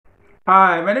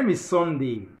Hi, my name is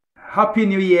Sunday. Happy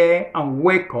New Year and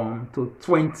welcome to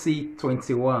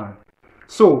 2021.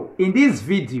 So, in this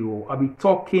video, I'll be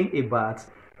talking about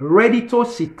Reddito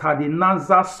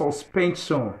Cittadinanza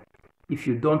suspension if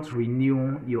you don't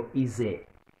renew your ISEE.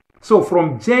 So,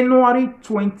 from January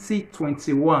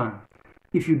 2021,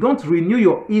 if you don't renew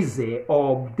your ISEE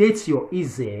or update your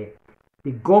ISEE,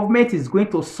 the government is going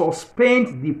to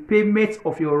suspend the payment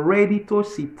of your Reddito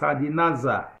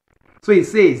Cittadinanza. So it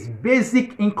says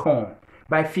basic income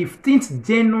by 15th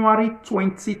January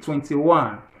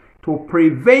 2021 to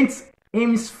prevent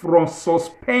IMS from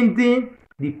suspending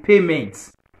the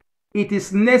payments. It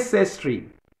is necessary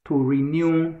to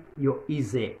renew your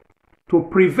ISEE. To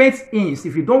prevent IMS,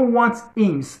 if you don't want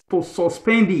IMS to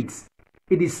suspend it,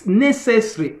 it is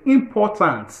necessary,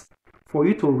 important for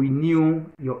you to renew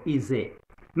your ISEE.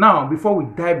 Now, before we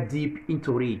dive deep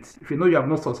into it, if you know you have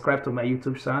not subscribed to my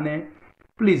YouTube channel,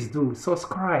 please do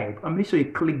subscribe and make sure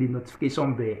you click the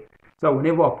notification bell so that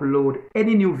whenever I upload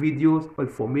any new videos or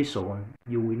information,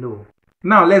 you will know.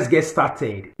 Now, let's get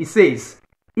started. It says,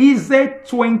 ISEE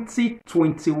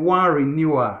 2021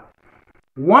 renewal.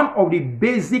 One of the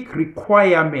basic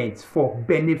requirements for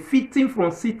benefiting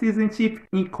from citizenship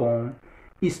income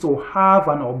is to have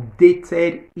an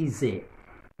updated ISEE.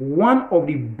 One of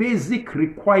the basic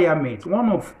requirements, one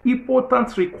of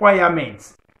important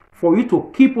requirements for you to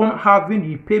keep on having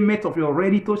the payment of your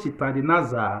Reddito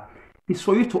Cittadinanza is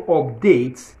for you to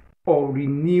update or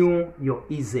renew your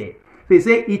ISEE. They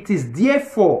say it is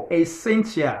therefore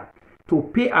essential to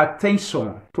pay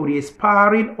attention to the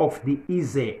expiring of the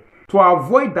ISEE to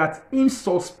avoid that IMS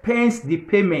suspends the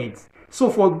payment. So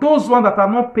for those ones that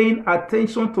are not paying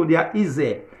attention to their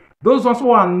ISEE, those ones who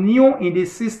are new in the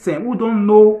system, who don't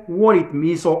know what it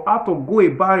means or how to go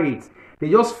about it, they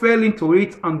just fell into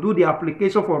it and do the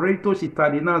application for Reddito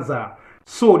Cittadinanza.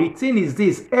 So the thing is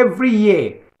this, every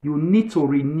year you need to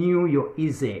renew your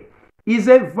ISEE.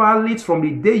 ISEE valid from the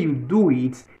day you do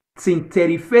it till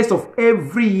 31st of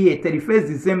every year, 31st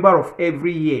December of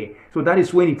every year. So that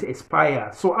is when it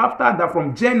expires. So after that,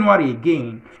 from January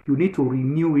again, you need to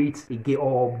renew it again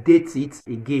or update it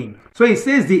again. So it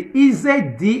says the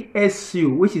ISEE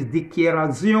DSU, which is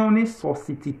Dichiarazione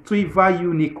Sostitutiva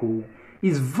Unico,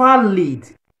 is valid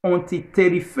until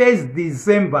 31st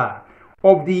December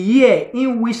of the year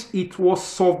in which it was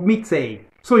submitted.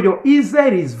 So your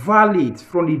ISEE is valid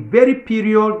from the very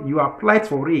period you applied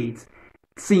for it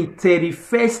till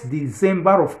 31st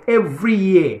December of every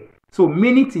year. So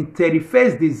meaning till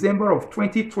 31st December of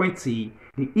 2020,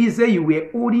 the ISEE you were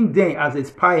holding then has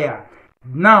expired.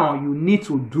 Now you need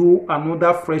to do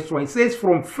another fresh one. It says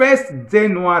from 1st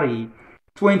January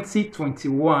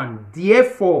 2021.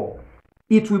 Therefore,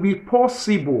 it will be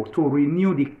possible to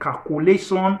renew the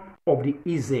calculation of the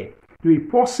ISEE. It will be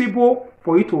possible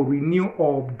for you to renew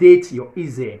or update your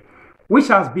ISEE, which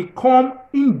has become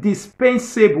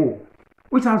indispensable,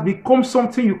 which has become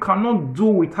something you cannot do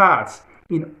without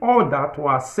in order to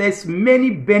access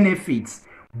many benefits,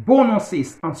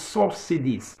 bonuses, and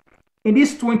subsidies. In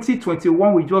this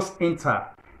 2021 we just entered,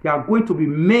 there are going to be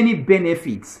many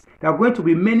benefits. There are going to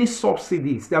be many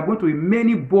subsidies. There are going to be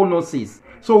many bonuses.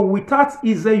 So without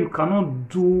ISEE, you cannot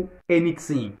do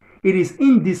anything. It is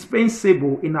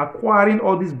indispensable in acquiring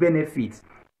all these benefits,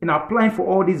 in applying for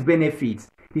all these benefits.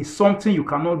 It is something you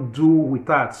cannot do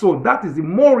without. So that is the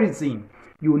more reason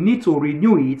you need to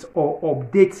renew it or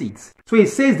update it. So it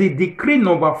says the decree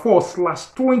number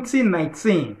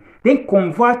 4/2019, then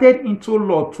converted into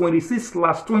law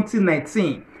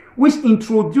 26/2019, which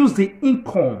introduced the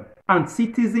income and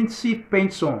citizenship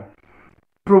pension,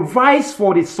 provides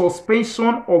for the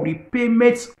suspension of the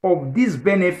payments of this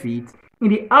benefit in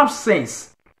the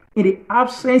absence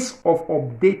of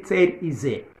updated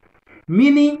ISEE.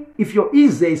 Meaning, if your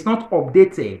ISEE is not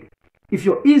updated, if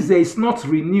your ISEE is not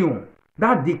renewed,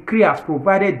 that decree has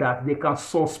provided that they can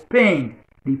suspend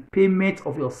the payment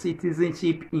of your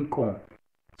citizenship income.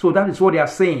 So that is what they are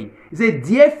saying. It says,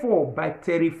 therefore, by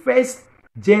 31st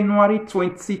January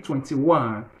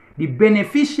 2021, the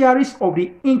beneficiaries of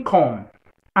the income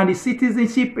and the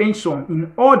citizenship pension,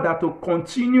 in order to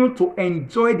continue to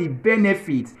enjoy the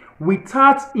benefits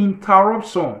without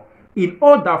interruption, in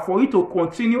order for you to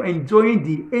continue enjoying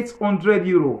the 800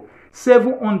 euro,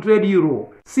 700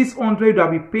 euro, 600 that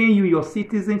will be paying you your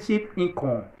citizenship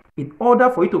income, in order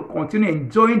for you to continue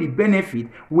enjoying the benefit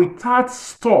without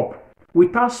stop,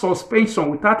 without suspension,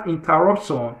 without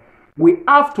interruption, we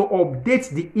have to update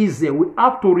the ISEE. We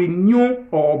have to renew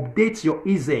or update your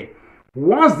ISEE.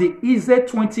 Once the ISEE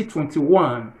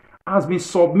 2021 has been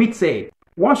submitted,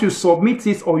 once you submit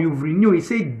it or you've renewed it,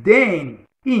 say then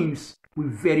IMS will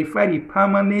verify the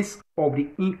permanence of the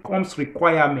income's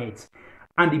requirements,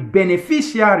 and the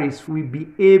beneficiaries will be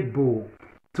able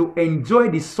to enjoy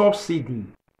the subsidy,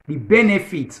 the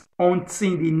benefits,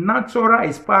 until the natural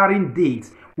expiring date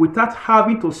without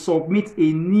having to submit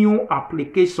a new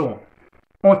application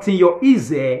until your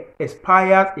ISEE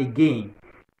expires again.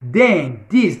 Then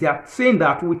they are saying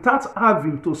that without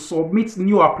having to submit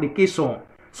new application.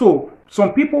 So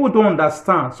some people don't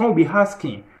understand. Some will be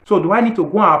asking, so do I need to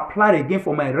go and apply again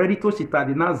for my Reddito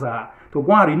Cittadinanza to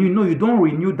go and renew? No, you don't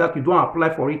renew that. You don't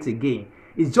apply for it again.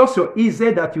 It's just your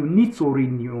ISEE that you need to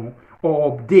renew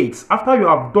or update. After you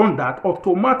have done that,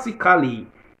 automatically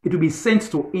it will be sent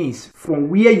to INS from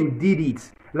where you did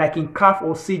it, like in CAF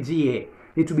or CGA.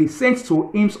 It will be sent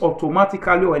to INS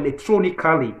automatically or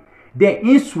electronically. Then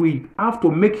INS will have to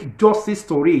make justice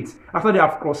to it after they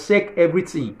have cross-checked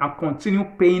everything and continue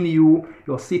paying you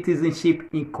your citizenship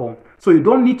income. So you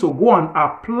don't need to go and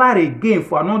apply again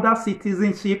for another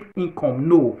citizenship income,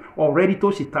 no, or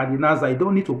Reddito Cittadinanza. You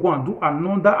don't need to go and do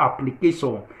another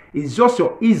application. It's just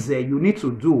your ISEE you need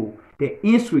to do. The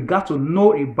INS will get to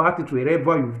know about it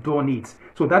wherever you've done it.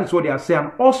 So that is what they are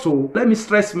saying. Also, let me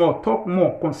stress more, talk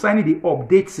more concerning the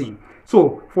updating.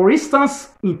 So, for instance,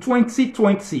 in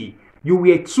 2020, you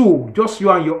were two, just you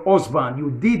and your husband.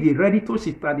 You did the Reddito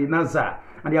Cittadinanza,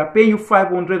 and they are paying you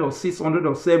 500 or 600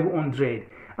 or 700.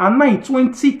 And now in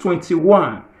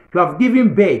 2021, you have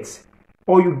given birth,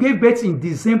 or you gave birth in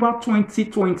December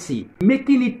 2020,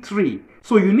 making it 3.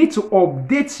 So you need to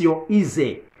update your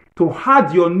ISEE to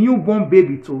add your newborn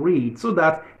baby to it, so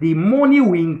that the money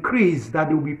will increase that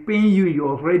they will be paying you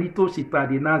your Reddito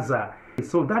Cittadinanza.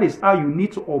 So that is how you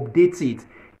need to update it.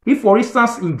 If, for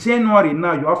instance, in January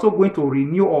now, you're also going to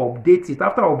renew or update it,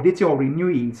 after updating or renew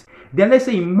it, then let's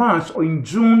say in March or in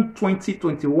June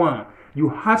 2021,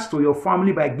 you add to your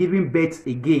family by giving birth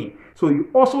again. So you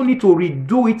also need to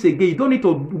redo it again. You don't need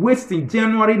to wait in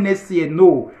January next year,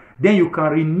 no. Then you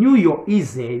can renew your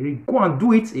ISEE, go and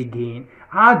do it again,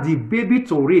 add the baby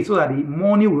to it so that the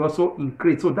money will also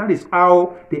increase. So that is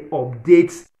how they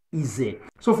update ISEE.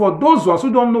 So for those ones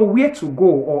who don't know where to go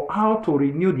or how to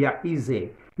renew their ISEE,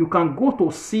 you can go to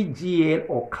CGL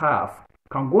or CAF. You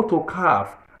can go to CAF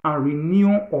and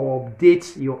renew or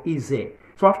update your ISEE.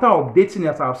 So after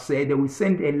updating, as I've said, they will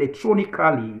send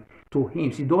electronically to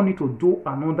him. So you don't need to do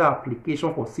another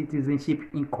application for citizenship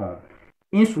income.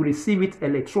 INS will receive it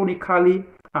electronically,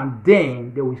 and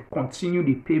then they will continue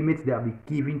the payment they have been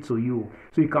giving to you.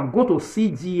 So you can go to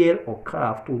CGL or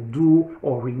CAF to do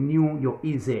or renew your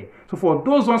ISEE. So for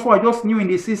those ones who are just new in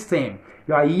the system,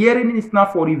 you are hearing it now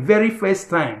for the very first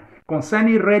time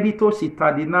concerning Reddito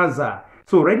Cittadinanza.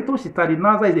 So Reddito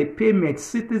Cittadinanza is a payment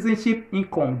citizenship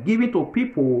income given to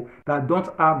people that don't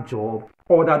have job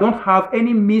or that don't have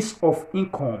any means of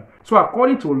income. So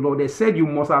according to law, they said you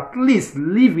must at least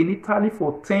live in Italy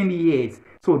for 10 years.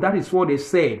 So that is what they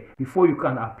said before you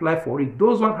can apply for it.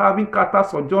 Those ones having Carta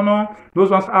Sojourner, those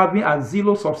ones having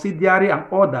Asilo Subsidiary and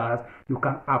others, you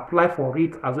can apply for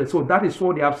it as well. So that is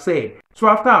what they have said. So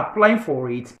after applying for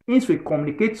it, INS will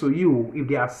communicate to you if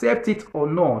they accept it or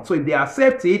not. So if they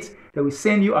accept it, they will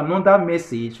send you another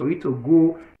message for you to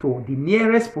go to the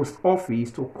nearest post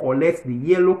office to collect the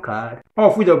yellow card,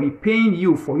 of which they'll be paying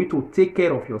you for you to take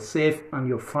care of yourself and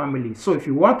your family. So if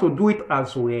you want to do it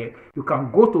as well, you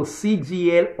can go to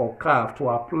CGL or CAF to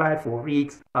apply for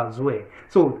it as well.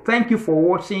 So thank you for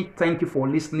watching. Thank you for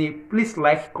listening. Please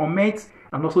like, comment,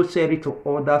 and also share it to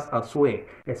others as well,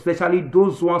 especially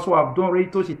those ones who have done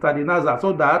Reddito Cittadinanza,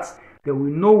 so that they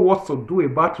will know what to do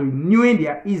about renewing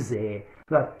their ISEE,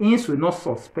 so that INS will not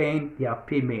suspend their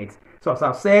payment. So as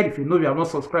I've said, if you know you have not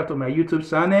subscribed to my YouTube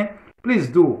channel, please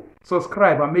do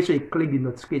subscribe and make sure you click the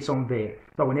notification bell,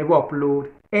 so whenever I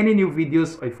upload any new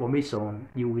videos or information,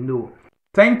 you will know.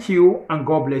 Thank you and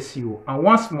God bless you. And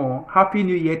once more, Happy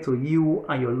New Year to you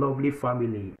and your lovely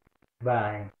family.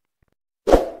 Bye.